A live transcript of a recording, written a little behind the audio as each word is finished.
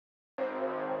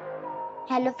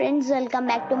Hello friends, welcome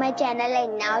back to my channel,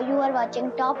 and now you are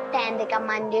watching top 10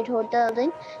 recommended hotels in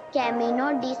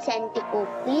Camino de Santiago.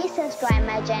 Please subscribe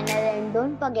my channel and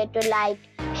don't forget to like,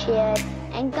 share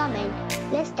and comment.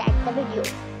 Let's start the video.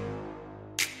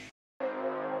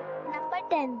 Number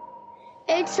 10.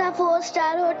 It's a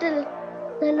 4-star hotel.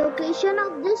 The location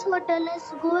of this hotel is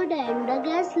good and the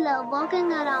guests love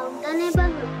walking around the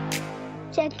neighborhood.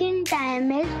 Check-in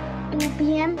time is 2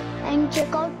 p.m. and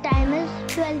check-out time is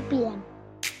 12 p.m.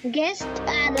 Guests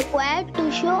are required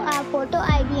to show a photo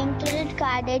ID and credit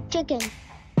card at check-in.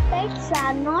 Pets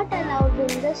are not allowed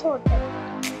in this hotel.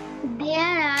 There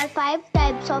are 5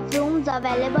 types of rooms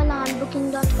available on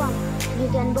booking.com. You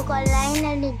can book online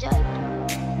and enjoy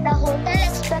it. The hotel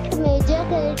accepts major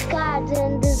credit cards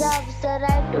and reserves the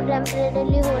right to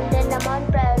temporarily hold an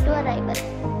amount prior to arrival.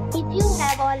 If you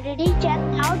have already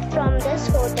checked out from this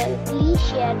hotel, please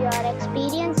share your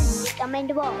experience in the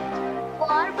comment box.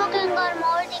 For booking or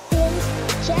more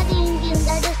details, check link in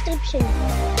the description.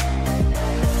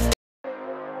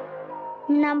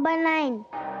 Number 9.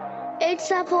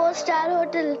 It's a 4-star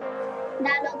hotel.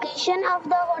 The location of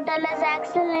the hotel is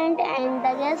excellent and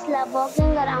the guests love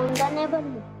walking around the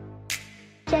neighborhood.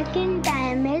 Check-in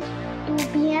time is 2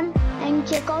 p.m. and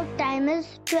check-out time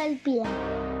is 12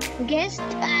 p.m. Guests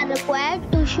are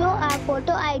required to show a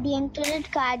photo ID and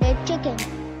credit card at check-in.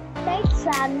 Pets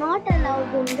are not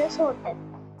allowed in this hotel.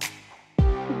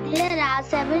 There are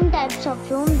 7 types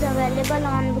of rooms available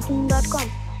on booking.com.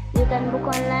 You can book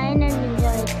online and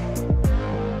enjoy it.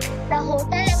 The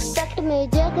hotel accepts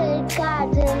major credit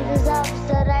cards and reserves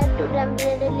the right to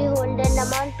temporarily hold an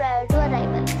amount prior to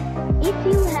arrival. If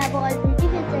you have already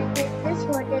visited this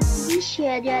hotel, please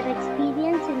share your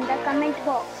experience in the comment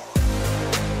box.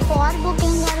 For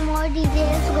booking or more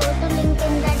details, go to link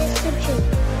in the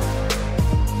description.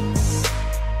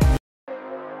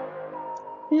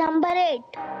 Number 8.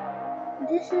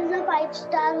 This is a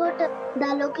 5-star hotel.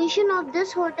 The location of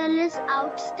this hotel is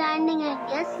outstanding and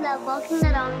guests love walking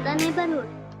around the neighborhood.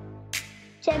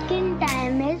 Check-in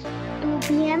time is 2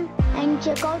 p.m. and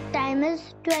check-out time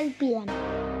is 12 p.m.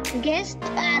 Guests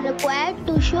are required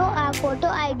to show a photo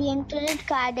ID and credit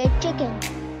card at check-in.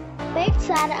 Pets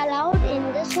are allowed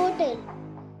in this hotel.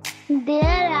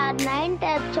 There are 9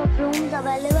 types of rooms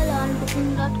available on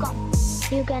booking.com.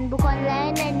 You can book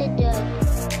online and enjoy it.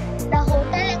 The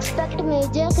hotel accepts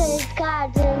major credit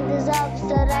cards and reserves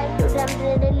the right to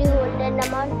temporarily hold an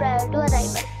amount prior to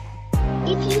arrival.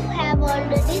 If you have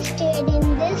already stayed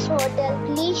in this hotel,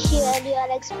 please share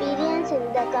your experience in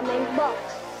the comment box.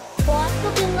 For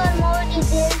booking or more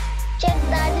details, check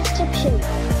the description.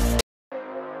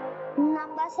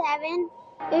 Number 7.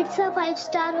 It's a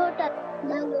 5-star hotel.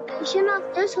 The location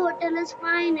of this hotel is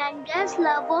fine and guests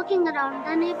love walking around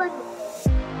the neighborhood.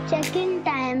 Check-in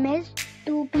time is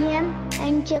 2 p.m.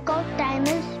 and check-out time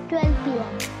is 12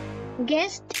 p.m.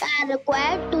 Guests are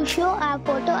required to show a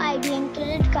photo ID and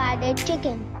credit card at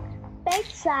check-in.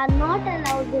 Pets are not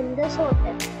allowed in this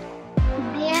hotel.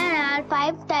 There are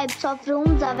 5 types of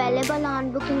rooms available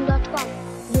on booking.com.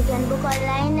 You can book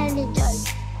online and enjoy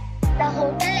it. The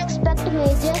hotel accepts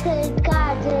major credit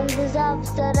cards and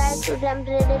reserves the right to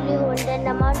temporarily hold an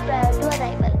amount prior to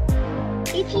arrival.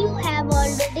 If you have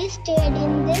already stayed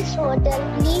in this hotel,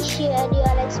 please share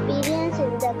your experience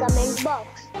in the comment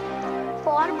box.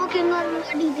 For booking or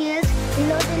more details,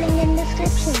 below the link in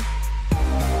description.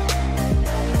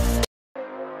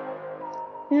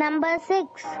 Number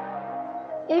 6.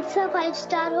 It's a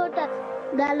 5-star hotel.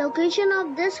 The location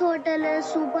of this hotel is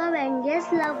superb and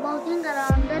guests love walking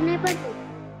around the neighborhood.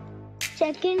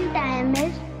 Check-in time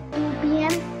is 2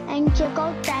 p.m. and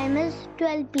check-out time is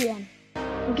 12 p.m.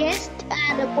 Guests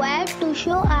are required to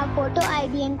show a photo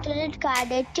ID and credit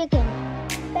card at check-in.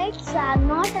 Pets are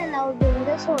not allowed in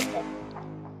this hotel.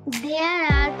 There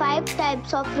are 5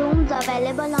 types of rooms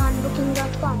available on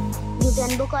booking.com. You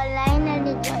can book online and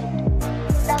enjoy it.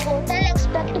 The hotel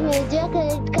accepts major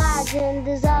credit cards and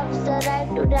reserves the right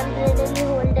to temporarily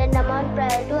hold an amount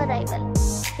prior to arrival.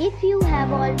 If you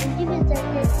have already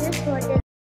visited this hotel,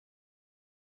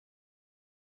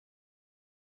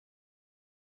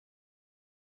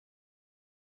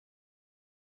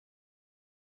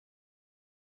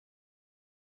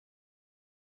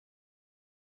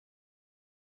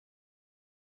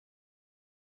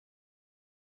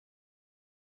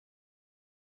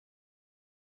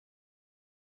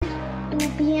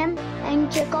 p.m.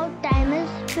 and check-out time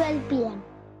is 12 p.m.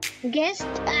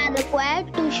 Guests are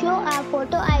required to show a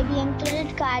photo ID and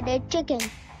credit card at check-in.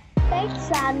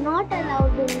 Pets are not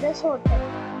allowed in this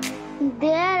hotel.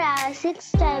 There are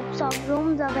 6 types of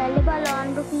rooms available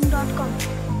on booking.com.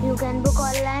 You can book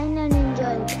online and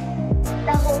enjoy it.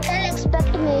 The hotel accepts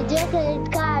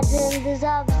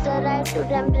right to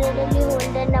temporarily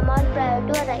hold an amount prior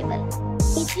to arrival.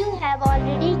 If you have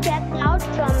already checked out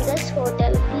from this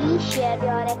hotel, please share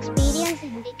your experience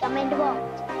in the comment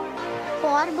box.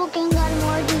 For booking or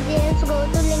more details, go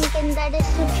to link in the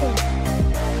description.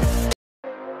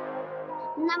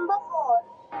 Number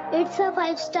 4. It's a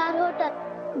 5-star hotel.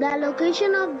 The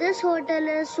location of this hotel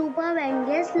is superb and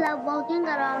guests love walking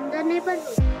around the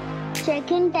neighborhood.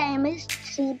 Check-in time is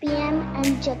 3 p.m.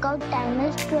 and check-out time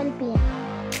is 12 p.m.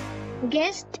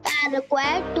 Guests are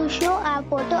required to show a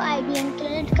photo ID and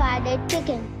credit card at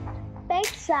check-in.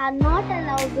 Pets are not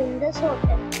allowed in this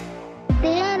hotel.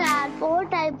 There are 4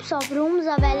 types of rooms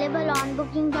available on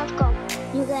booking.com.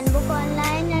 You can book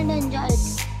online and enjoy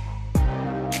it.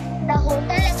 The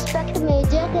hotel expects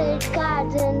major credit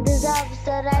cards and reserves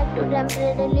the right to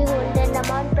temporarily hold an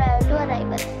amount prior to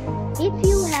arrival. If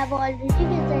you have already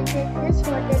visited this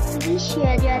hotel, please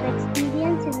share your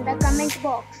experience in the comment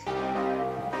box.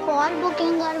 For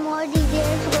booking or more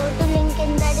details, go to link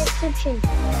in the description.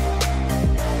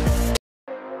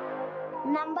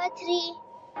 Number 3.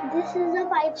 This is a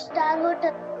 5-star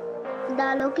hotel.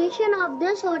 The location of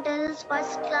this hotel is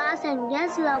first class and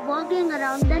guests love walking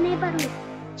around the neighborhood.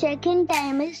 Check-in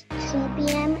time is 3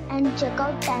 p.m. and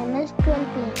check-out time is 12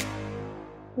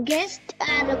 p.m. Guests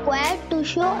are required to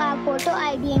show a photo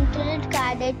ID and credit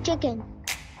card at check-in.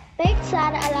 Pets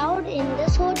are allowed in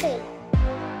this hotel.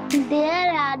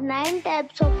 There are 9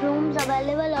 types of rooms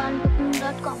available on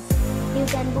booking.com. You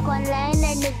can book online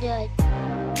and enjoy it.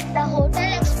 The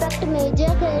hotel expects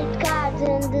major credit cards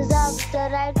and reserves the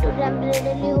right to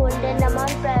temporarily hold an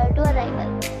amount prior to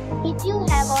arrival. If you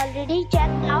have already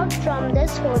checked out from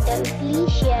this hotel,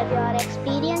 please share your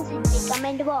experience in the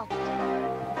comment box.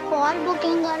 For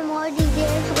booking or more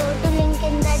details, go to link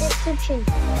in the description.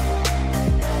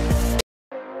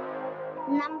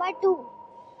 Number 2.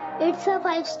 It's a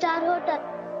 5-star hotel.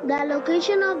 The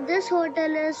location of this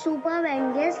hotel is superb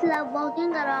and guests love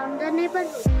walking around the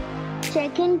neighborhood.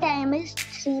 Check-in time is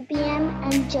 3 p.m.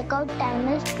 and check-out time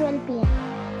is 12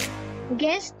 p.m.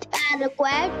 Guests are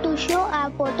required to show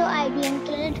a photo ID and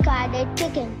credit card at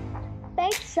check-in.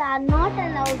 Pets are not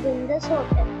allowed in this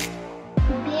hotel.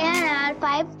 There are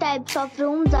 5 types of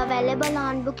rooms available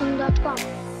on booking.com.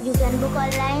 You can book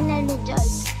online and enjoy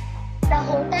it. The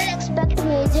hotel expects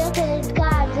major credit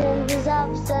cards and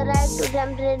reserves the right to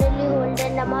temporarily hold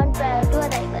an amount prior to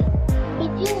arrival.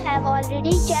 If you have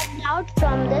already checked out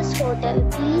from this hotel,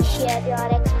 please share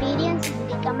your experience in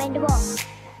the comment box.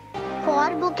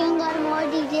 For booking or more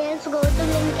details, go to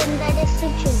link in the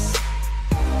description.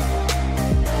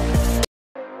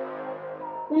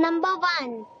 Number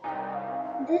 1.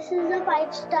 This is a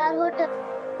 5-star hotel.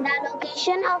 The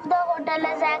location of the hotel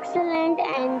is excellent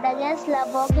and the guests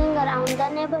love walking around the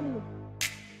neighborhood.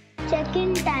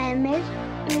 Check-in time is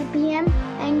 2 p.m.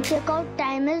 and check-out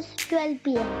time is 12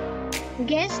 p.m.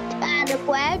 Guests are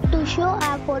required to show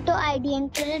a photo ID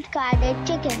and credit card at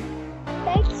check-in.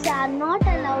 Pets are not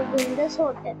allowed in this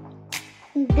hotel.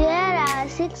 There are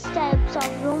 6 types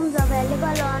of rooms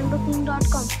available on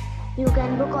booking.com. You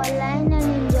can book online and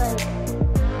enjoy it.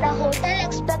 The hotel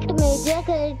expects major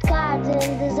credit cards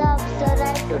and reserves the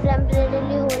right to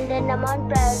temporarily hold an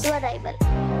amount prior to arrival.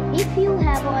 If you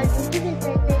have already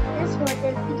visited this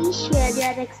hotel, please share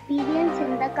your experience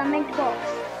in the comment box.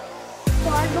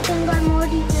 For booking or more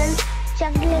details,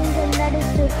 check the link in the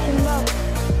description box.